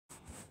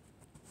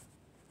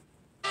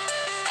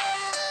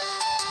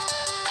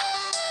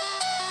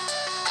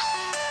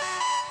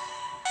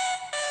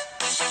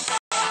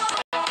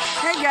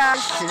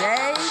guys,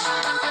 today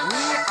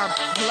we are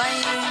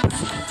playing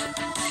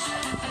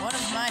one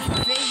of my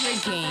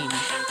favorite games.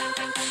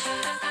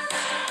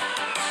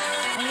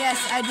 And yes,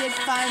 I did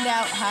find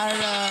out how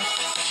to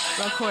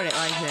record it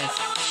like this.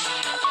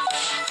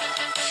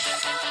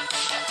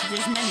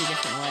 There's many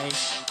different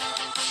ways.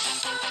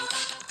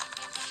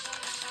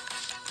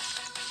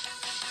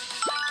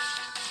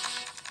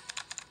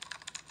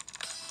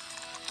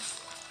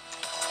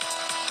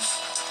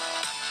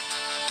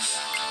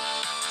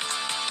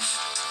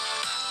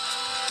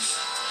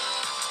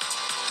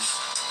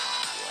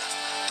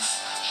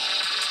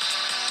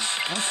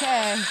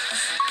 Okay.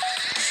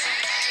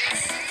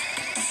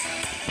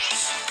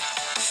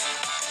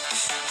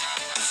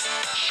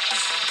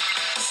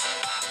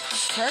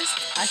 First,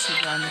 I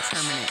should run the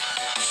terminate.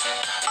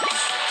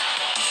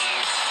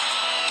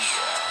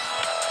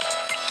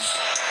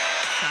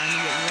 Time to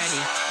get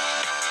ready.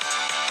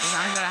 Because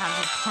I'm gonna have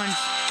to punch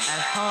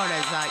as hard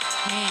as I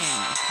can.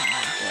 Come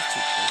on, just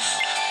keep this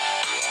out.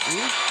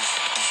 Ooh.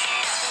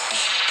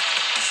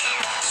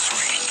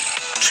 3,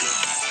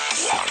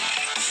 2, 1.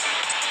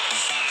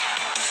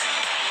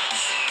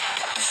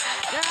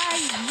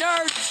 Guys,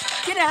 nerd!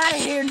 Get out of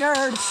here,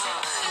 nerd!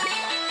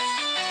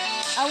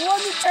 I won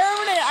the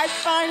tournament! I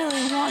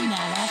finally won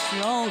that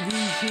after all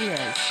these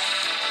years.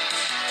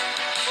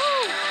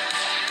 Woo.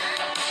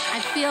 I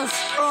feel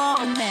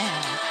strong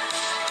now.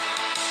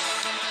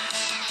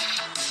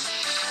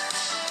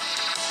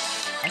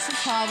 I should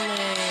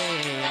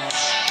probably...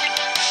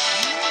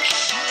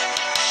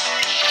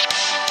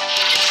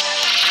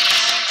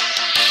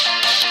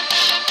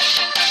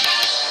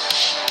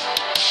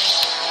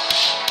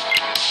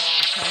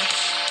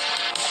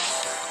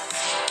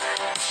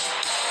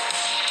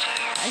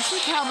 I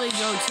should probably go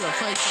to a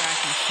place where I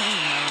can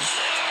train those,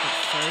 but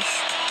first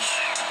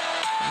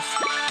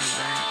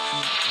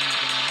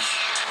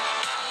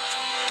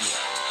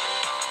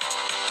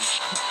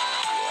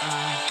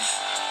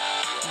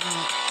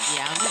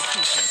yeah, I'll get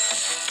this.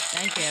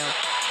 Thank you.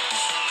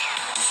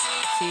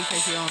 See,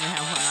 because you only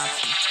have one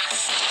option.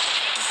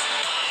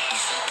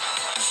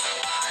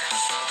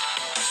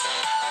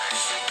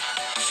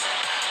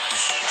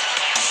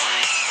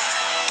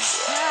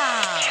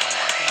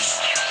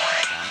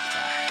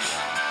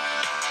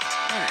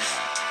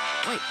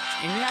 Wait,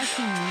 maybe I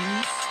can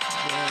use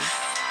this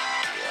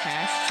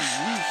cash to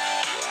use.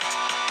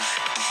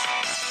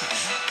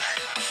 Okay.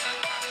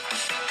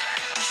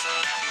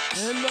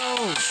 Hello!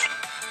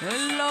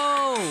 Hello!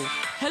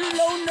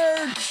 Hello,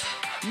 nerd!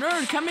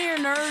 Nerd, come here,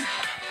 nerd!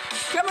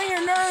 Come here,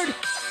 nerd!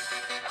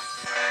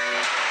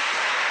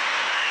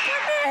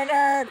 Come here,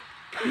 nerd!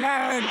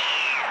 Nerd!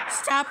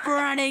 Stop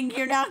running!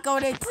 You're not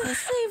going into the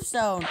safe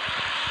zone!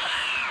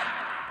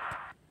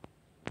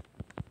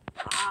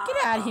 Get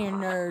out of here,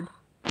 nerd!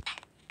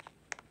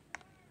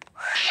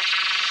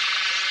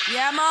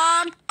 Yeah,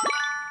 Mom?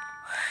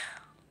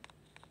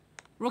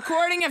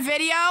 Recording a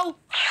video?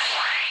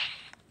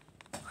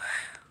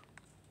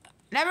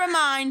 Never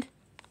mind.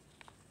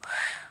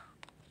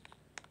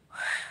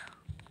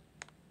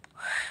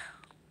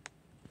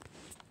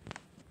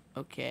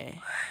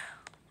 Okay.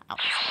 That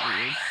was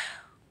weird.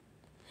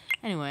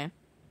 Anyway.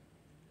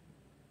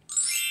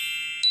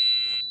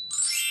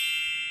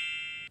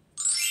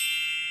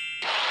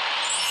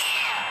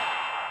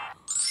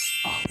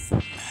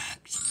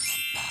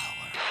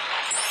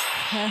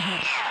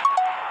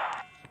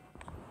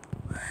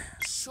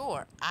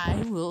 Sure,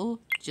 I will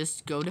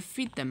just go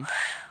defeat them.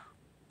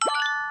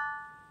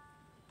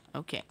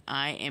 Okay,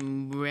 I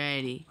am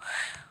ready.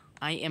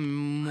 I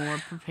am more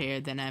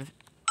prepared than I've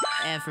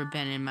ever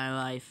been in my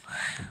life.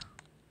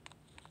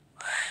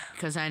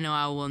 Because I know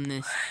I'll win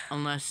this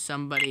unless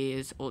somebody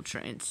is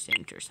Ultra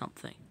Instinct or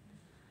something.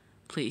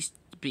 Please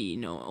be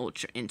no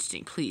Ultra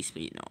Instinct. Please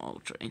be no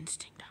Ultra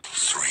Instinct.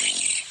 3,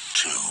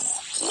 2,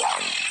 1.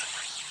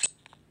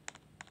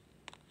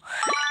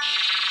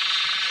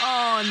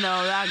 Oh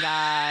no, that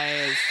guy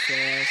is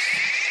fast.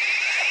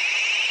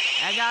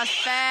 That guy's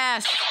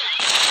fast.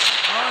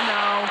 Oh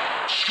no.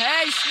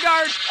 Hey,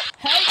 nerd!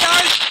 Hey,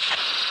 nerd!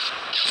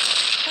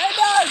 Hey,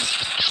 nerd!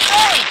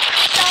 Hey!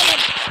 Stop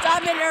it!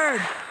 Stop it,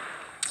 nerd!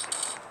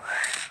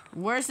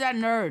 Where's that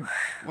nerd?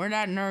 Where'd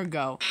that nerd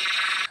go?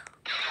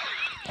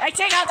 Hey,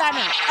 take out that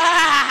nerd!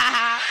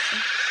 Ah!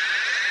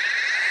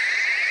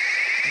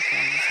 Okay,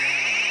 I'm just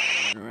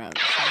gonna run around the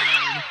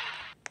side.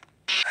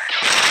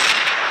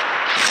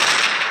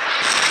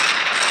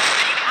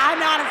 I'm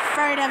not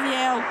afraid of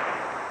you!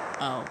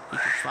 Oh, he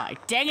can fly.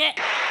 Dang it!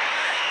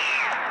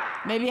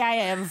 Maybe I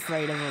am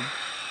afraid of him.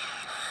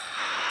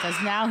 Because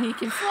now he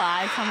can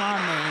fly. Come on,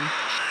 man.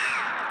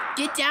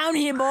 Get down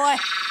here, boy!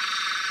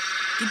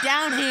 Get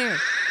down here!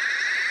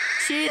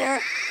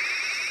 Cheater!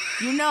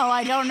 You know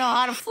I don't know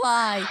how to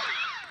fly.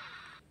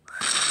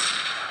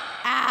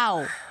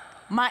 Ow!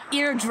 My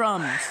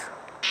eardrums!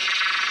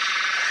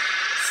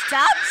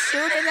 Stop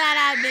shooting that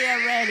at me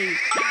already!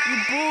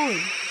 You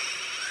bully!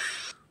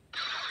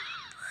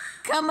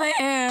 Come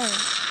here!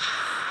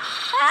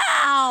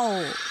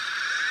 Ow!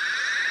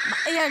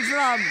 My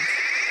eardrums!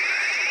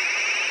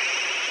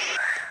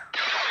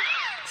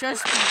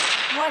 Trust me.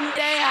 One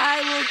day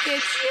I will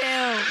get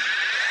you.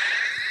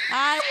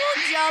 I will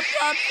jump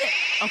up there.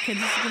 Okay,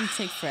 this is gonna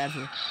take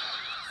forever.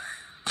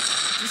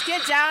 Just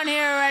get down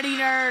here already,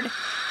 nerd.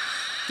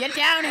 Get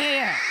down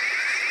here.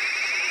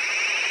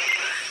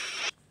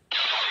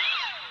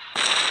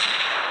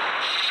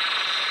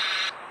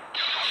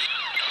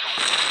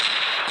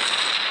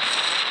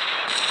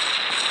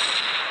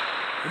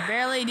 You're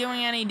barely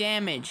doing any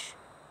damage.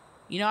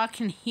 You know I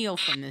can heal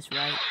from this,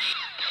 right?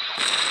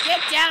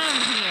 Get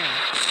down here!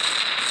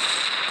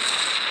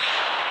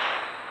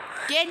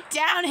 Get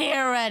down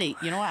here already!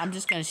 You know what? I'm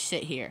just gonna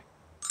sit here.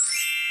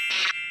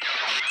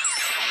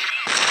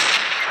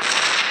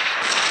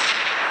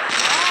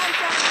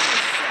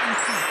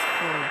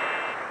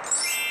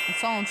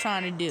 That's all I'm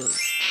trying to do.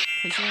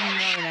 Because you're in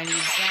there and I need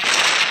that.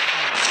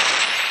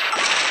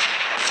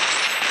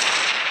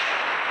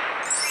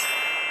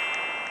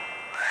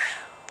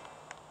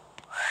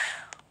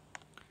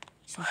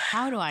 So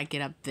how do I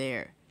get up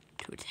there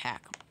to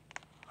attack him?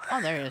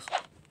 Oh, there he is.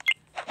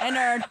 Hey,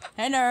 nerd.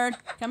 Hey, nerd.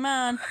 Come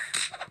on.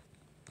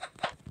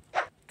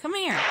 Come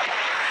here.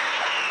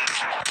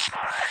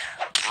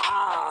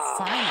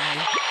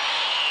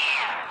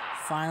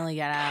 Finally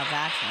got out of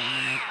that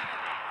tournament.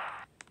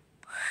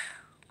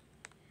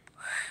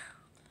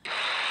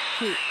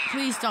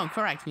 Please don't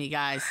correct me,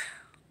 guys.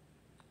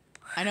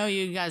 I know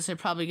you guys are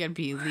probably going to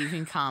be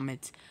leaving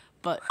comments,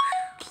 but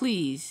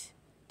please,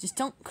 just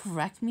don't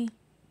correct me.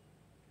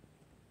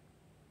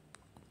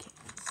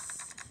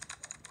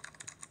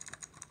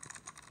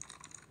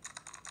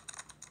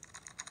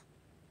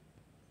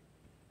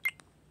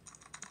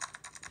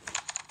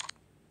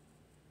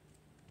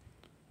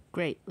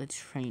 Great, let's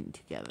train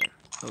together.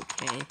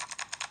 Okay.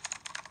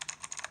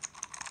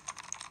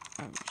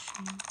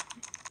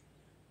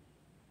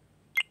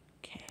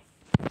 Okay.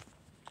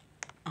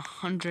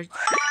 100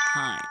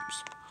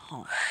 times.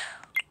 Oh.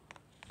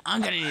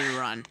 I'm gonna need to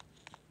run.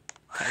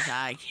 Because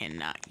I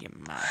cannot give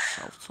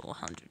myself to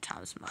 100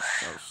 times my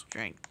soul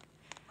strength.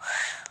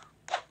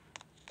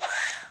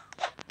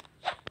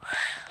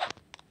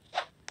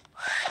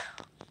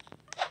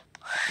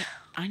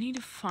 I need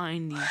to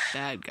find these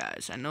bad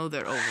guys. I know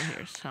they're over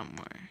here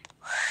somewhere.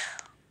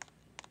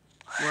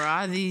 Where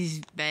are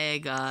these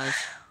bad guys?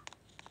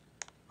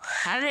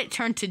 How did it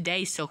turn to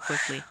day so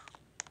quickly?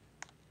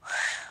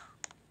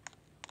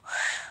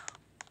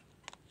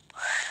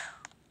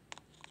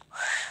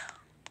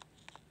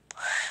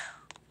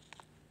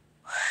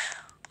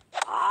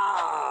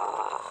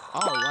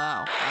 Oh,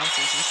 wow.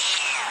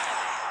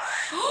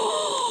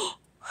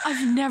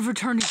 I've never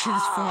turned into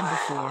this form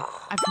before.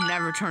 I've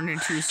never turned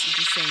into a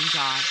Super Saiyan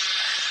God.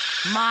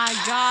 My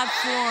God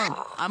form.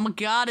 I'm a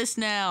goddess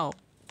now.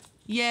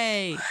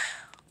 Yay.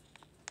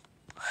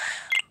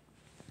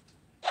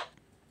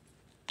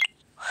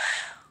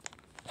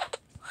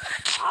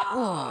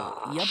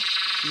 Oh, yep.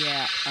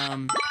 Yeah,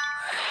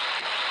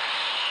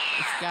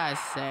 this guy's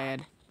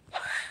sad.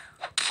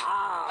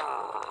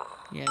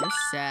 Yeah, they're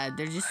sad.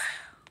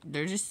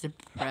 They're just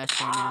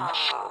depressed right now.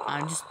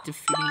 I'm just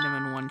defeating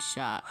them in one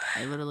shot.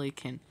 I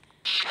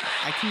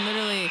can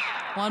literally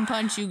one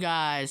punch you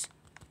guys.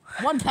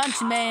 One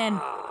Punch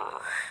Man.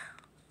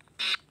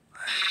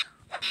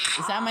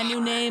 Is that my new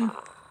name?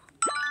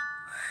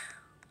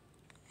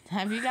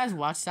 Have you guys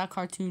watched that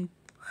cartoon?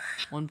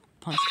 One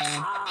Punch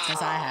Man?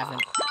 Because I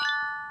haven't.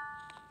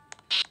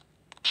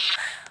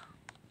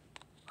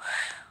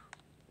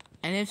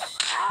 And if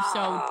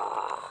so,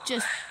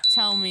 just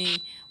tell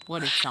me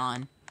what it's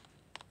on.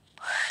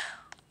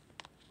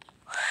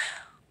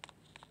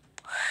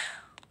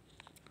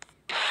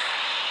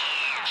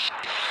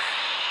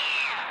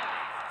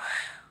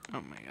 Oh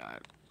my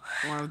God.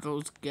 One of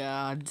those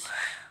gods.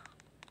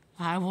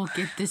 I will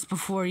get this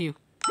before you.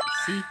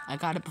 See? I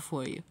got it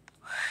before you.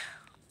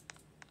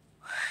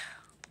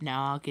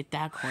 Now I'll get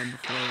that coin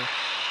before you.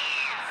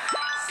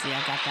 See,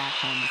 I got that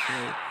coin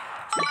before you.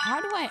 So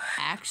how do I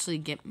actually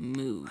get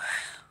moves?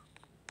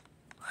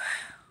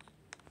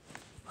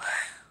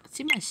 Let's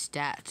see my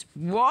stats.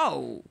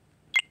 Whoa!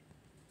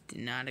 Did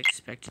not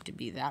expect it to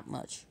be that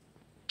much.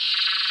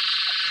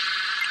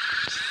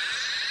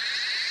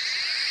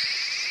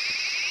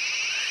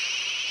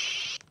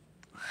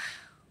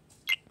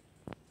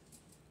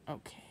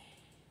 Okay.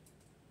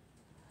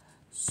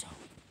 So.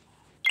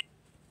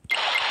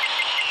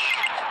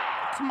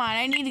 Come on,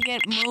 I need to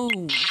get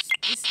moves.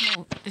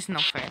 This no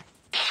fair.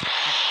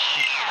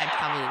 I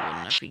probably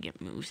will never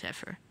get moves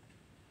ever.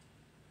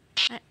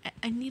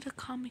 I need a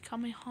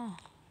Kamehameha.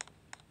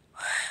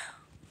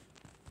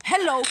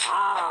 Hello!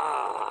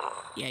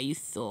 Yeah, you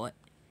thought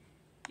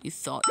you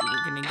were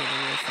gonna get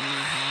away from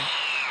me, huh?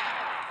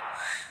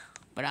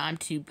 But I'm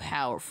too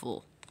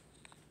powerful.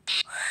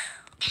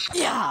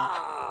 Yeah!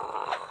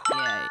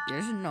 Yeah,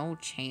 there's no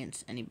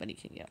chance anybody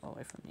can get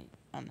away from me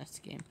on this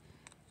game.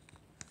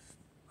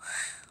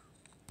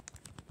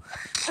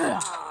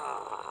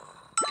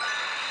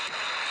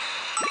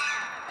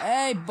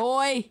 Hey,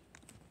 boy!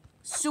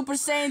 Super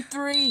Saiyan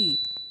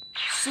 3!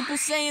 Super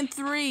Saiyan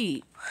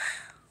 3!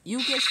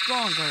 You get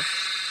stronger.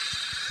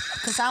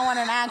 Because I want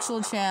an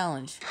actual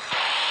challenge.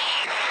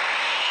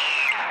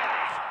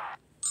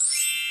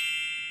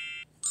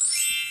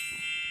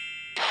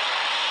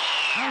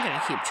 I'm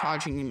gonna keep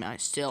charging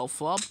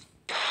myself up.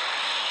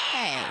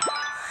 Hey.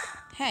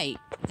 Hey,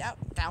 that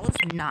was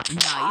not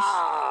nice.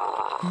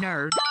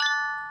 Nerd.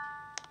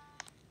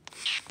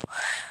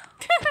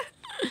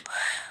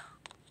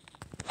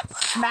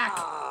 Smack!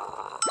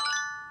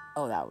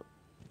 Oh,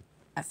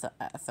 I thought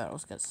I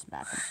was gonna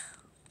smack him.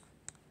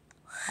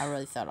 I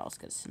really thought I was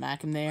gonna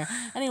smack him there.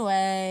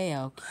 Anyway,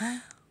 okay.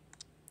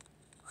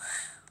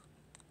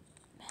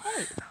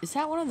 Hey, is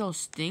that one of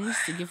those things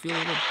to give you a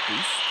little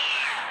boost?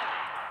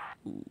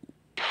 Ooh,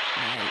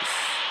 nice.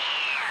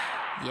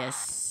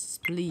 Yes,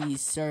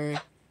 please,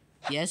 sir.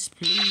 Yes,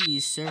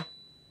 please, sir.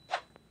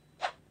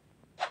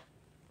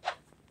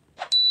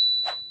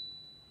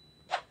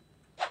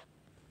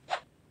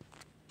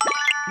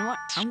 You know what?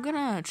 I'm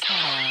gonna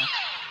try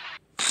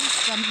to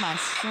spend my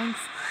strength.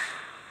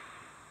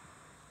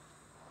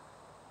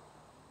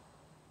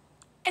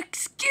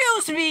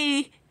 Excuse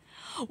me!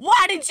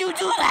 Why did you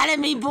do that to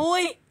me,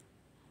 boy?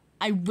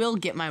 I will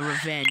get my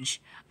revenge.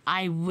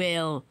 I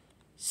will.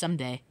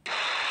 Someday.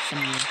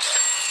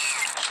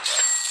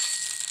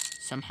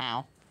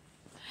 Somehow.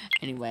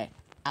 Anyway,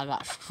 I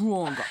got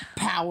stronger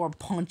power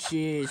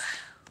punches.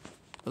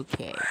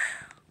 Okay.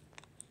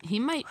 He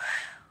might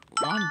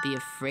want to be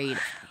afraid of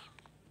me.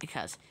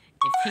 Because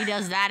if he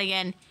does that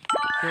again,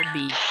 he'll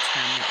be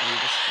permanently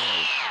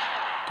destroyed.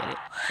 Get it?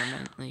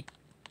 Permanently.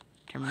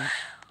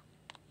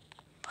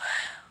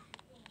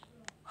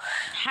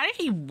 How did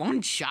he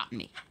one-shot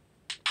me?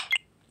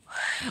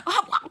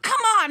 Oh,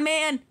 come on,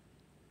 man!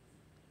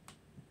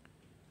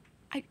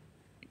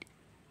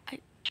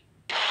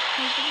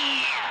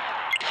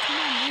 Come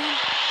on, man.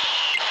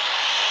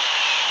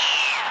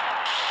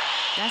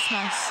 That's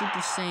my Super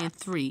Saiyan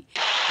 3.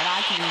 But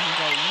I can even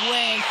go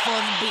way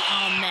further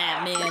beyond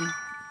that, man.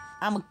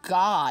 I'm a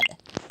god.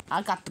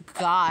 I got the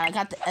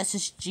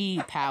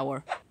SSG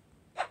power.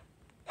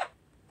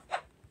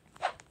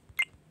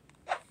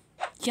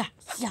 Yeah.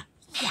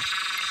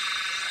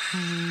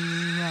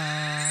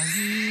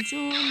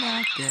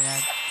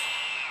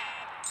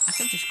 I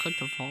could just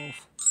click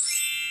evolve.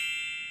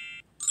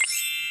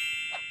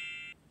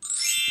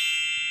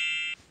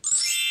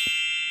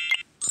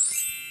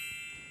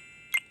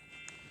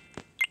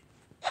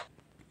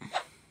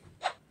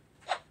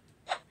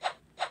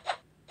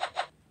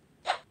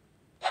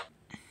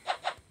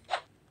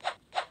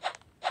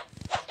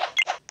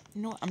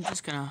 You know what? I'm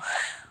just gonna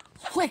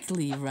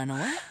quickly run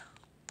away.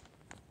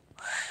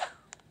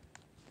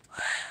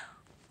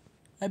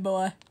 Hey,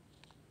 boy.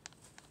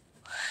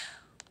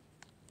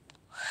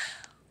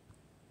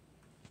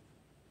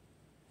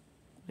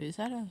 Wait, is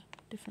that a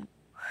different?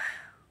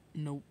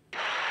 Nope. Oh,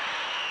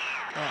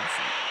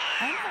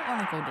 I don't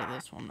want to go to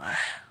this one, though.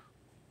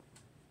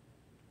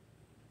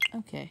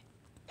 Okay.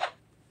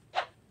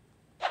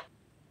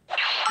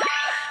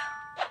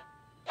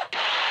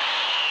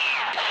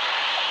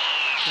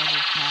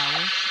 Double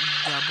power,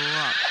 double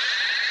up.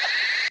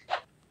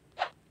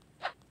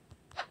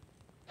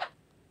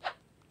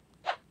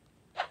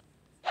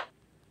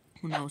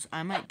 Who knows?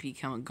 I might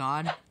become a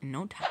god in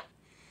no time.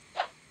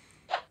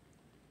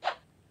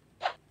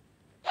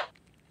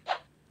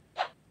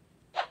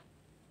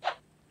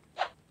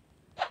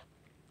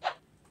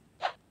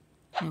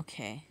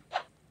 Okay.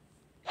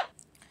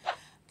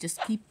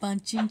 Just keep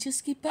punching,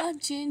 just keep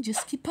punching,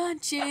 just keep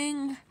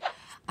punching.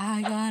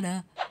 I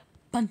gotta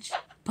punch. I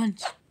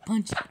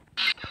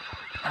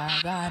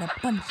gotta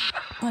punch.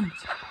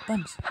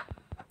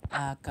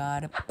 I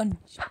gotta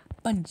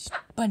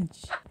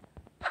punch.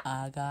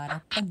 I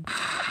gotta punch.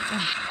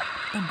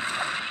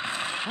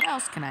 What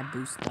else can I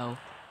boost, though?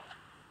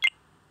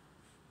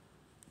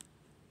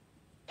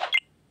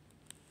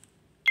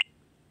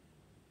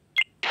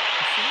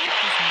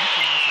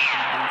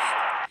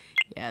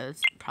 Yeah,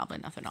 that's probably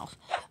nothing else.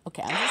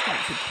 Okay, I'm just gonna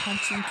keep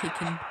punching,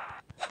 kicking,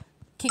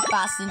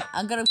 kickboxing.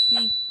 I'm gonna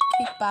keep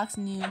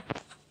kickboxing you.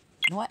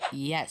 You know what?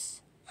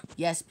 Yes.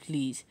 Yes,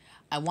 please.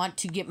 I want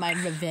to get my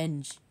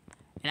revenge.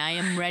 And I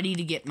am ready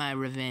to get my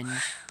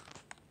revenge.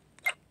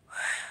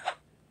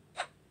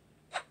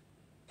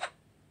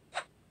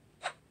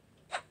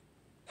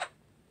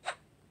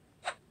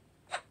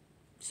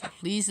 So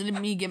please let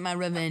me get my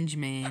revenge,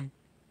 man.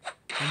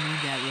 I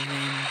need that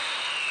revenge.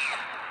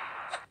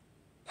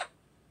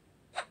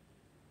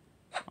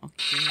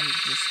 Okay,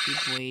 just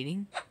keep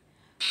waiting.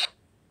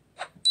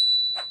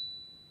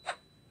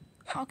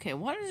 Okay,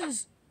 what is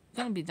this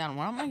gonna be done?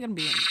 What am I gonna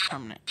be in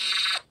permanent?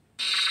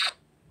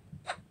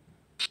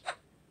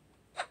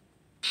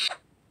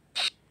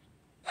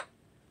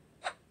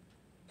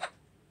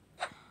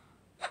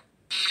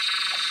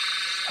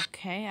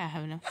 Okay, I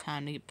have enough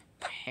time to get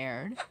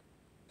prepared.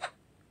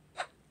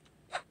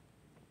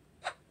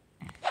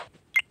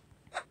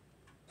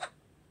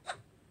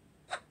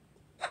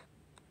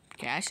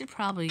 Okay, I should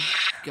probably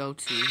go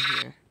to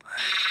here.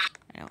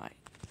 Anyway.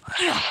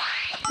 Yeah.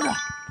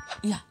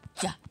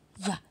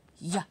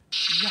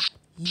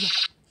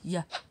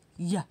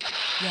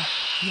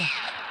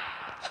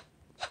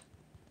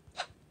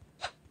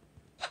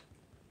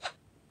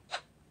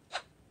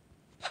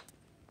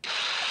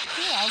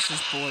 Who else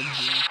is bored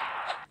here?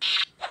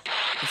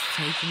 It's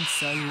taking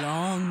so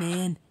long,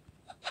 man.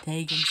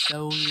 Taking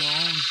so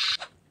long.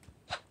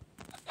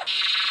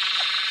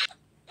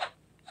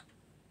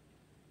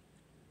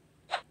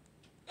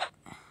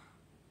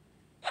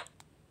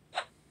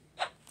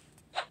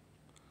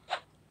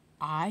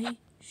 I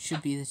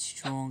should be the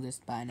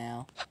strongest by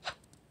now.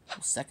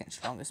 Well, second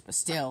strongest, but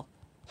still.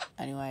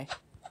 Anyway,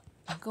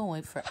 I'm gonna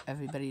wait for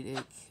everybody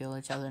to kill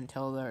each other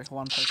until there's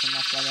one person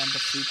left and then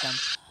defeat them.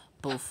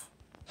 Boof.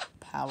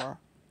 Power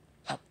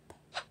up.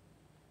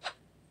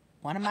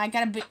 What am I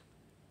gonna be?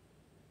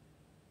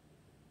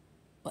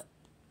 What?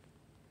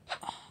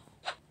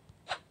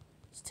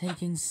 It's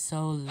taking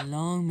so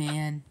long,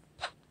 man.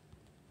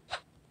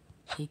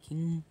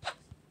 Taking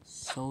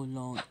so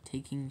long.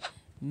 Taking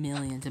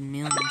millions and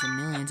millions and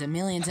millions and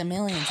millions and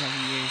millions of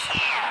years.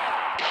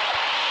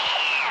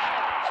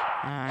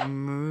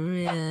 I'm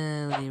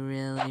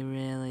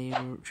really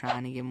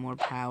trying to get more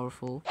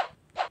powerful.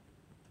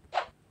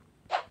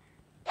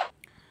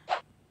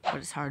 But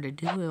it's hard to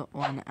do it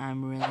when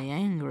I'm really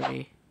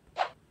angry.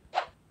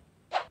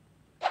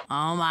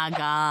 Oh my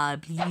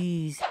god,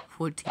 please.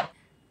 14,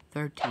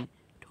 13,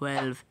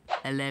 12,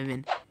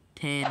 11,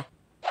 10,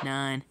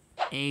 9,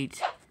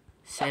 8,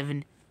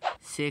 7,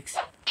 6,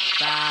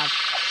 5,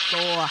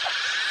 4,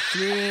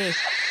 3,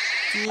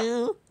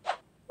 2,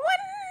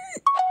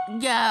 1.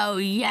 Go,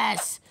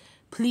 yes.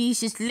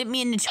 Please just let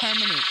me in the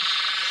terminate.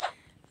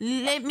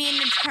 Let me in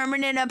the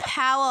terminate of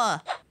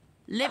power.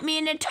 Let me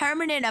in the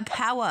terminate of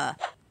power.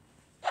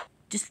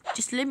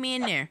 Just let me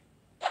in there.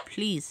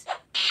 Please.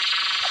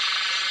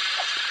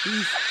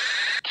 Please.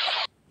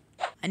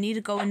 I need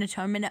to go in the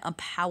terminate of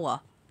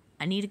power.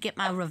 I need to get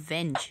my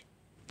revenge.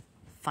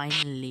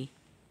 Finally.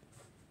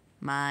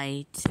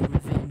 My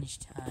revenge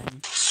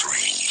time. 3,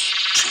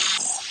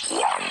 2,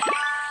 1.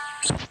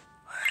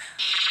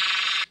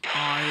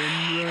 I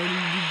am ready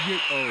to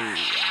get... Oh,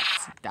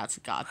 that's a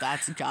god.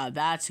 That's a god.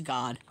 That's a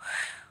god.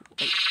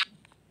 Wait.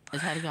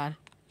 Is that a god?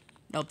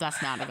 Nope, that's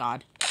not a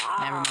god.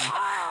 Never mind.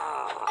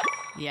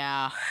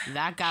 Yeah,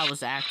 that guy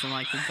was acting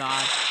like a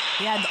god.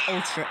 He had the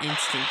ultra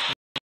instinct.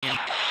 Yeah.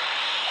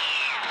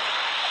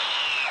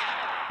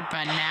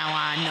 But now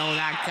I know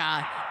that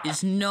guy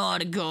is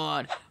not a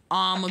god.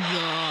 I'm a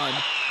god.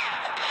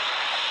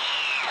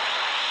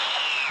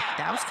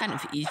 That was kind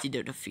of easy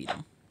to defeat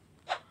him.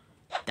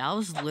 That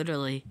was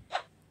literally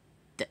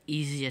the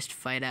easiest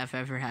fight I've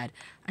ever had.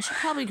 I should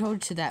probably go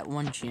to that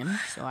one gym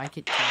so I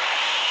could get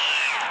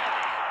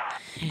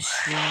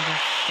stronger,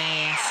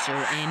 faster,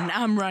 and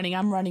I'm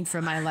running for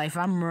my life.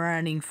 I'm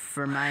running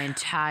for my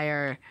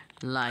entire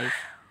life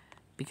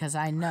because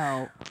I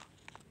know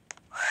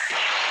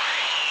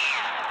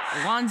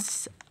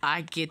once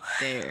I get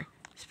there,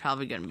 there's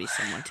probably gonna be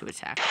someone to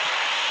attack me.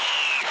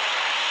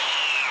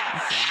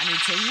 Okay, I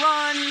need to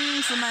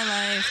run for my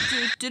life.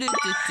 Do do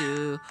do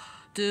do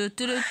do do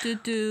do do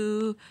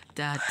do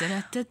da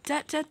da da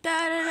da da da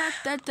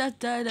da da da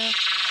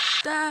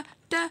da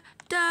da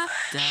da da.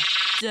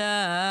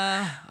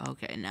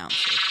 Okay, now I'm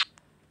safe.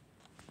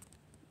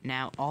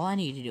 Now all I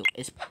need to do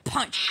is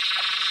punch.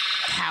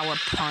 Power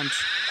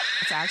punch.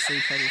 It's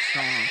actually pretty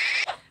strong.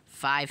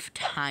 5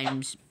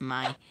 times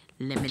my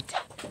limit.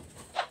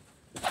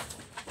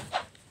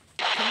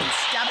 Can you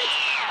stop it?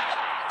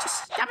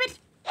 Just stop it.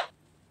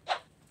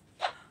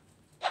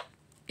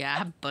 Yeah, I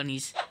have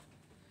bunnies.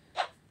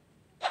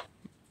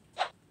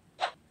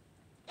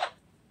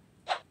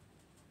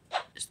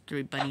 There's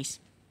 3 bunnies.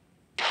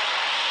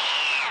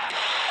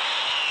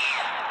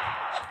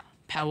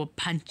 Power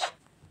punch.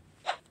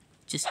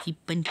 Just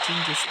keep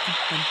punching, just keep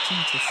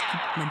punching, just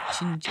keep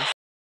punching, just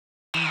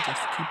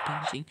keep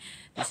punching.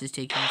 This is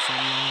taking so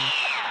long.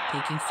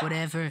 Taking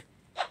forever.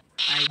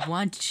 I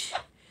want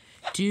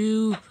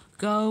to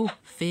go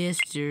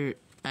faster.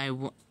 I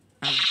will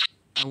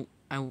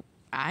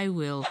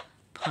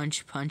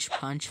punch, punch,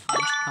 punch,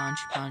 punch, punch,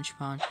 punch,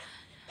 punch,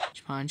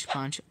 punch,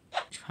 punch,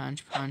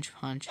 punch, punch,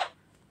 punch.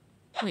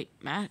 Wait,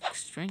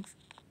 max strength?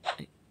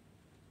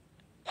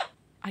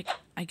 I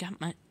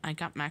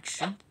got max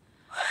strength.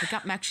 I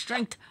got max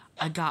strength.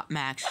 I got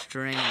max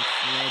strength.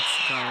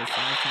 Let's go. 5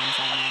 times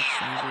that max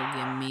strength will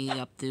get me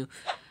up to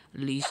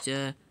at least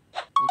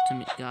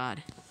ultimate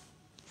god.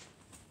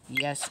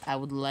 Yes, I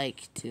would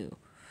like to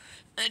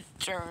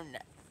turn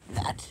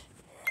that.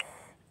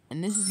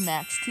 And this is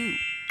max too.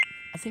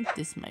 I think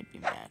this might be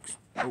max.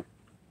 Oh.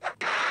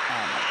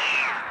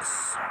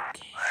 Max.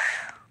 Okay.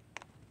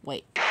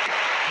 Wait.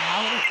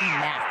 How would it be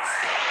max?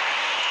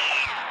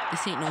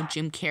 This ain't no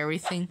Jim Carrey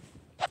thing.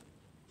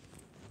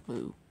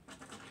 Ooh.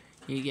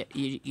 You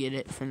get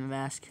it from the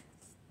mask.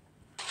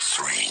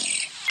 3,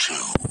 2,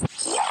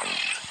 1.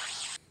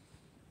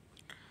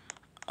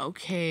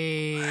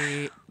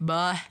 Okay,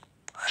 but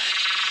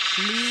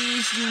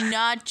please do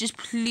not. Just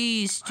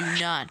please do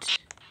not.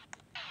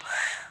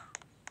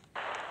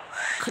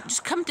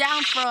 Just come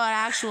down for an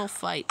actual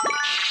fight.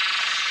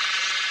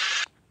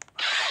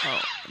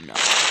 Oh no,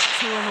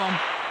 2 of them.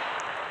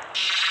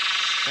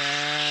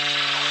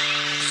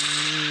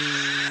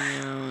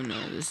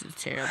 No, this is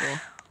terrible.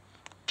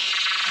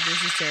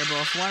 This is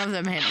terrible. If one of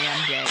them hit me,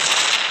 I'm dead.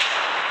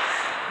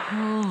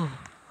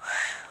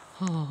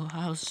 Oh,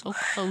 I was so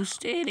close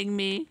to hitting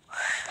me.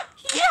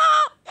 Yeah!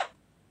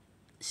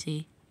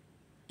 See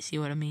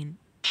what I mean?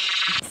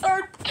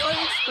 Third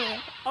place,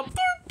 man. I'm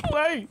third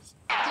place.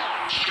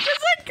 Because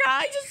that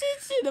guy just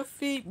needs to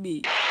defeat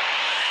me.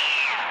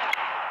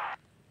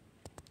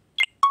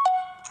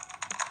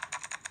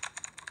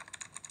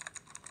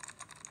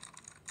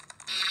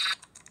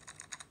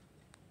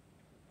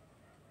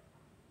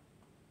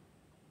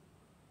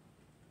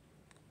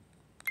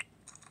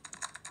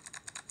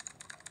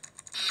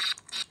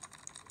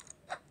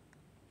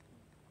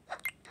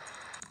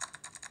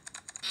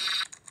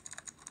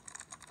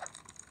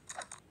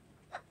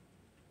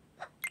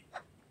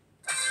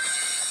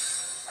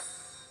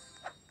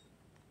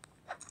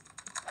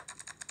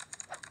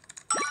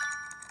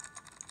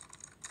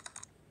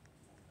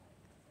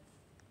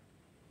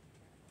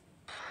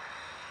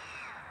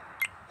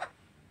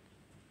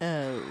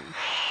 Oh,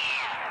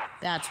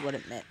 that's what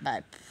it meant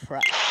by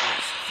practice.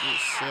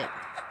 Shit.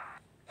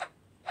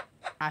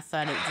 I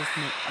thought it just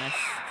meant my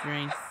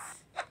strength.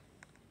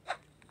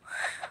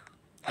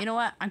 You know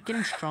what? I'm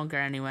getting stronger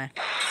anyway.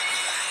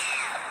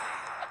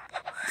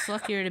 It's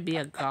luckier to be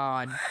a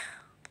god.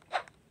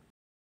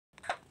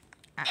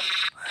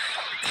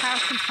 Kyle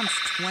can times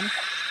 20.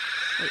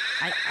 Wait,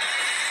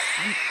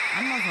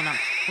 I'm leveling up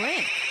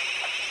quick.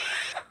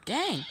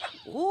 Dang.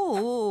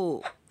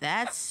 Ooh,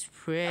 that's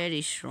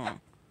pretty strong.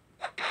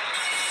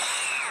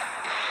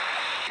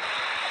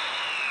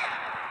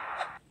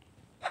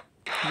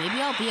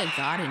 Maybe I'll be a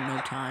god in no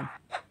time.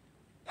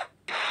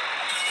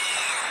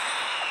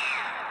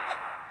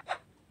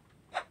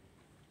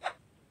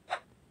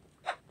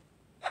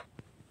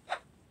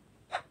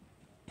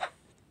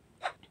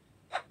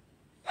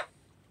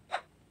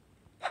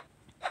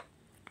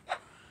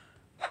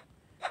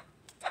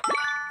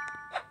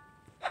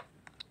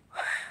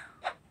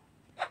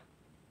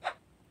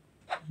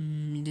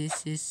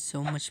 This is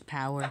so much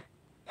power.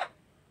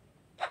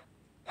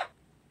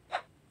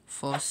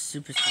 For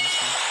super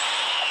sensor.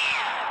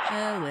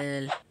 Oh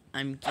well,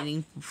 I'm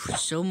getting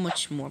so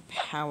much more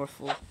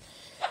powerful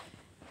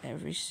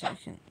every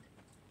second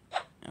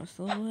of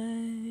the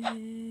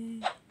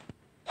way.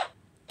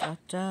 Da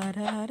da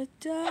da da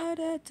da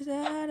da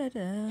da da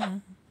da.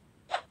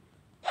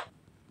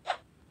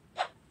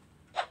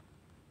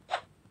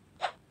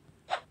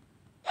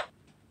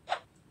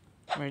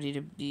 Ready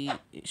to be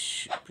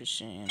Super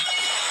Saiyan.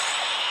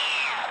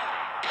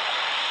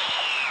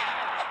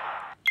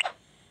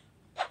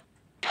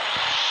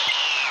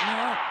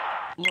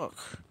 Look.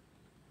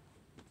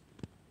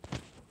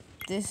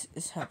 This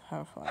is how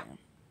powerful I am.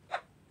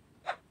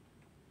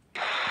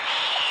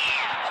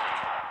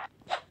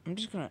 I'm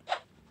just gonna put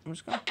it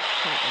like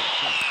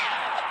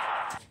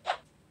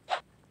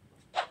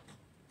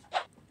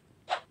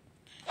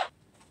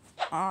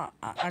that.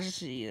 I just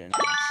see it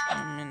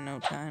in no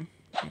time.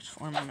 Next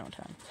form in no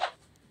time.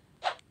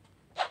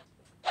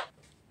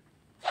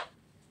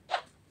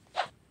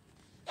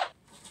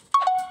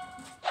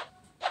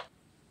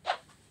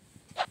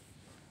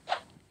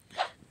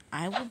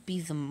 I will be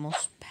the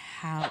most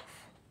powerful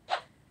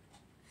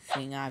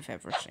thing I've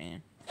ever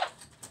seen.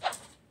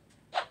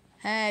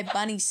 Hey,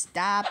 bunny,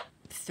 stop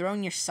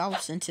throwing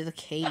yourselves into the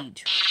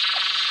cage.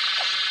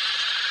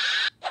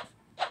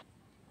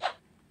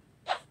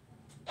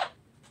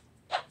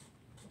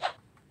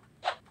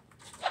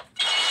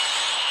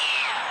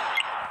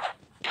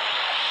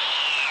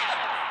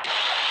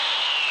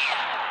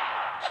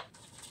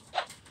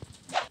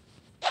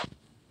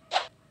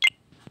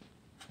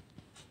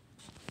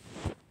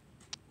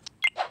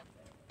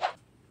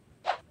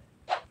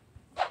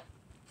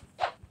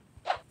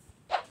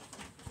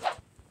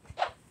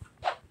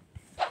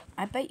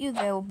 I bet you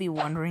they'll be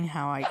wondering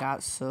how I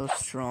got so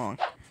strong.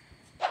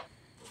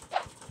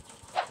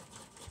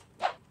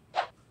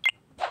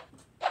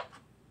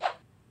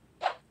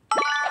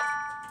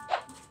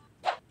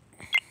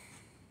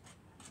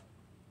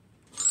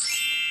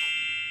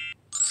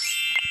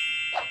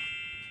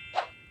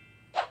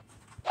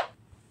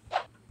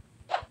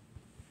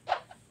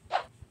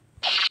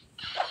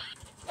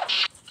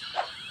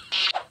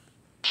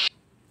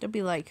 They'll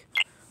be like,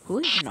 who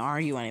even are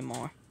you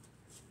anymore?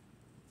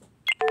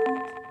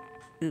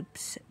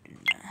 Oops, I do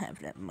not have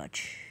that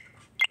much.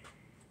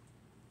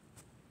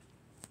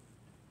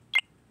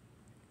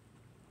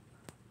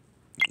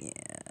 Yeah.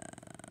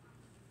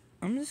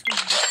 I'm just gonna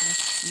get my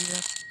speed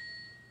up.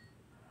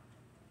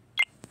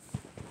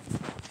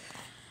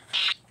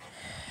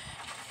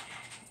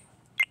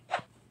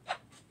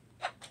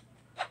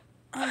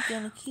 I'm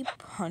gonna keep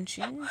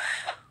punching.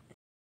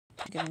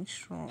 Getting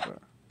stronger.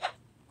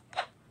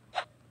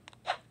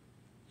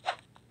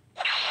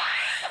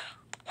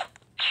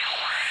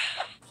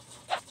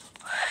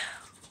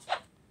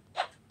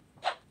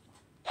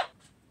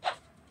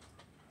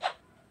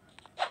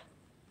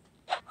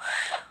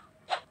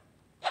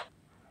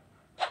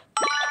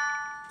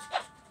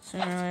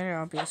 Sooner or later,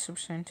 I'll be a Super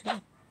Saiyan 2.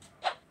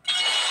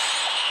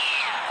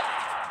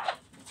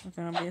 And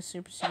then I'll be a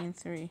Super Saiyan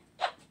 3.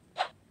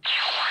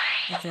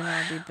 And then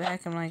I'll be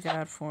back in my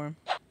God form.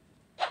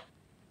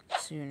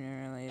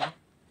 sooner or later.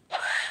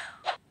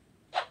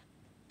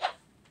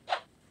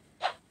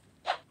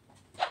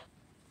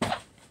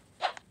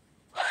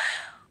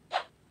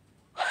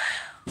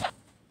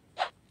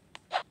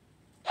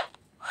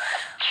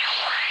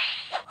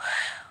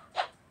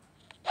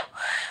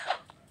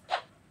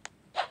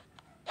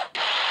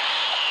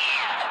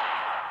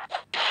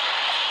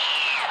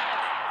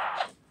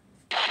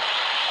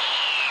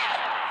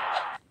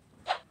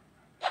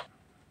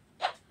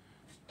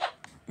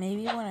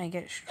 Maybe when I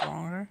get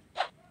stronger,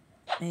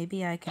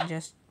 maybe I can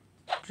just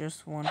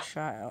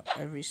one-shot out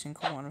every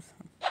single one of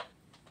them.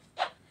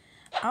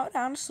 I would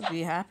honestly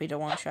be happy to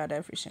one-shot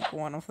every single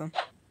one of them.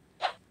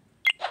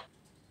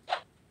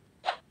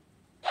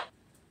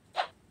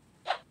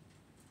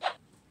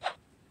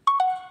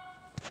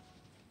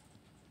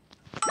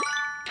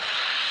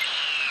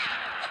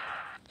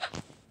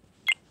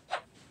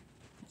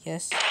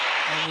 Yes,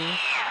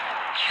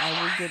 I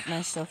will get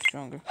myself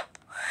stronger.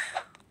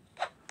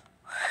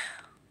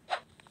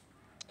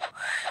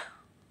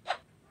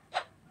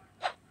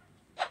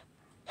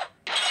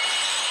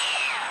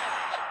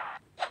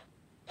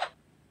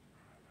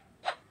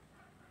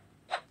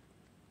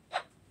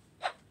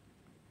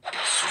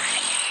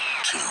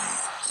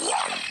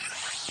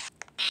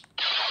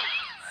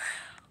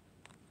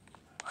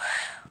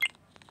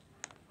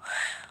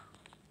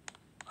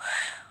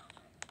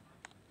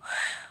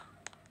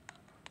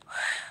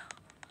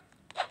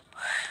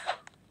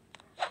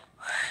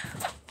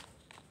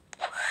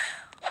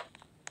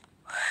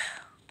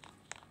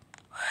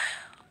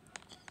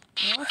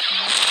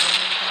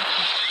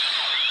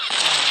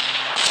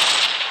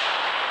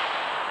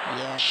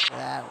 Yeah,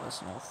 that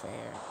was no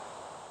fair.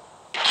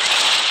 I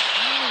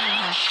don't even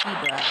have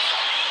feedback.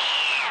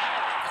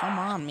 Come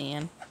on,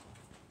 man.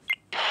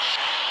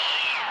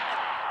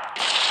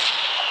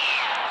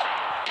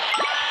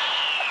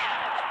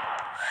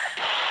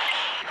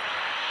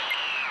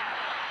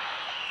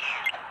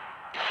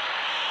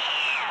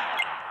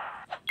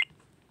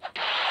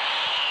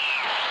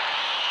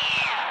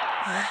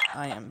 Well,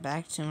 I am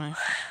back to my...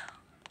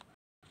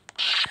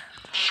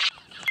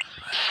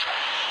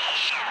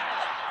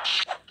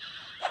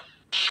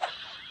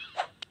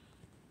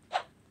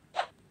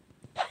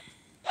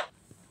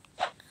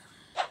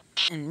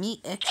 And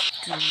me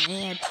extra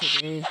mad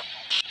today.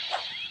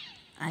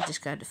 I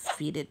just got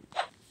defeated.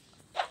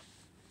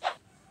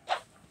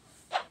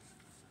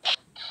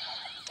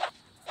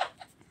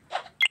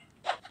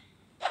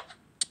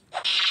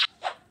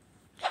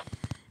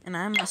 And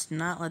I must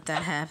not let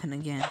that happen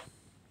again.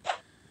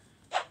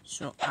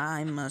 So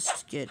I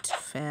must get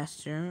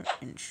faster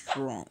and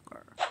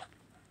stronger.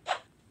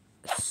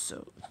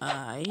 So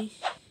I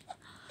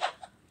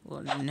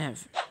will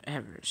never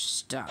ever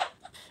stop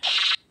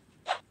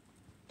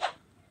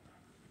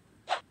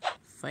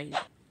fighting.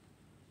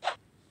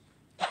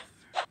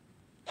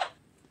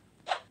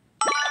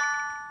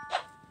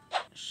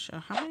 So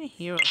how many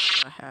heroes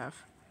do I have?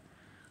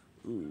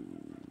 Ooh,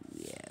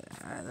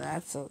 yeah,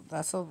 that's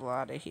a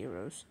lot of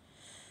heroes.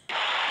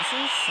 Is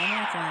there some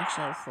I can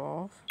actually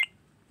evolve?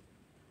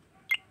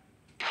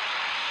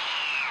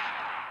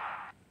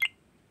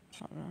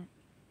 Hold on.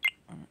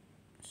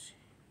 Let's see.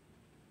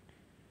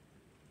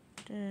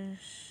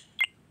 This.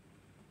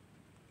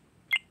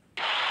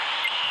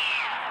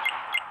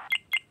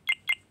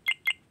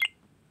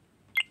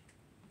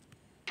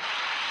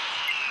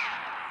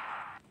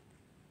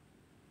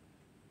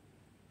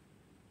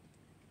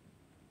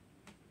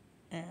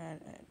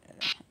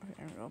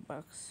 And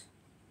Robux.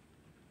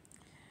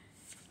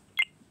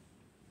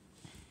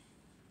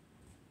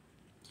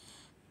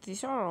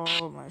 These are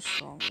all my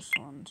strongest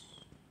ones.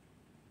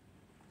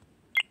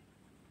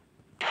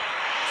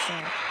 So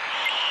maybe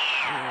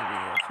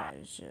if I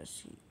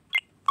just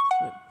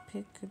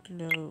equip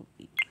Piccolo,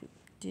 equip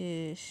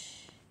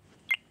this,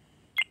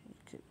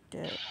 equip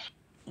that.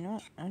 You know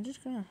what? I'm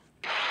just gonna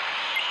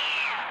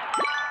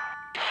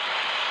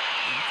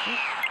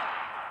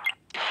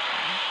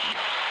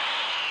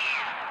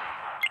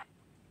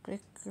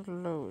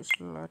Piccolo is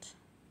a lot.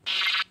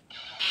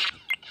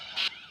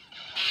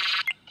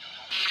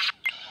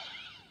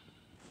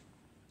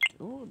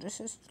 Ooh, this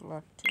is a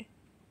lot too.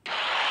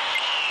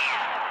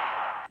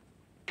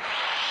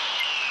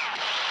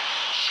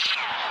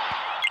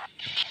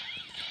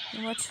 You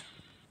know what?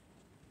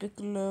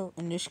 Piccolo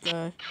and this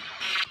guy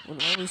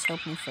will always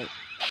help me fight.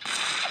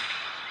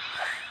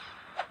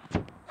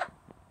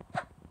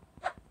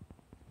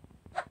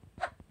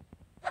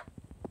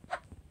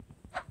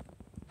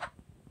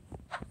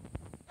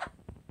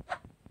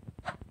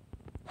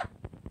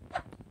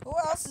 Who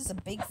else is a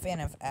big fan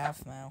of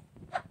Aphmau?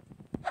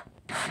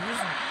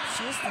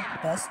 She's the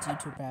best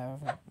YouTuber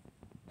ever.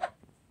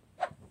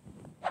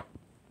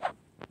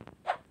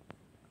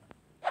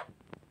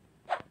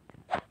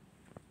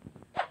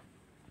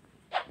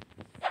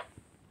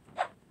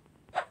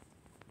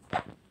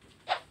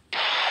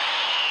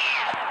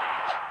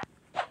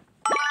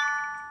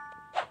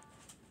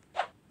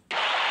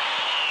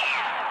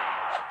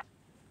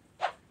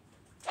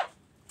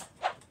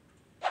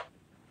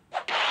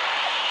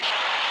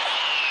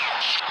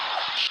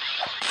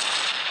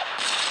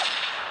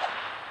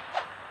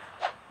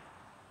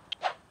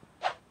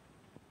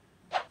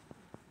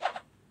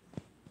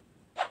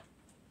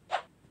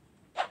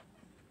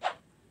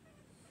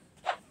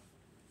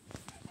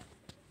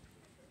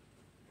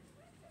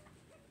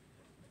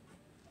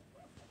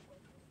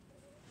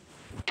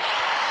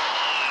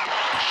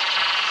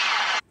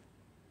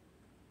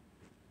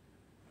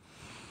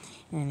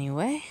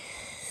 Anyway,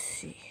 let's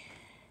see.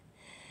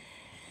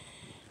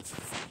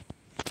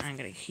 I'm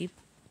gonna keep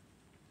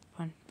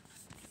on.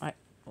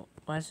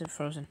 Why is it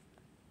frozen?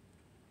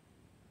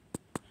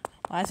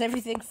 Why is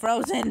everything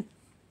frozen?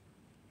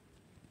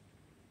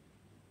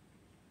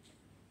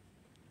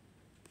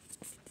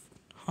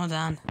 Hold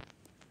on.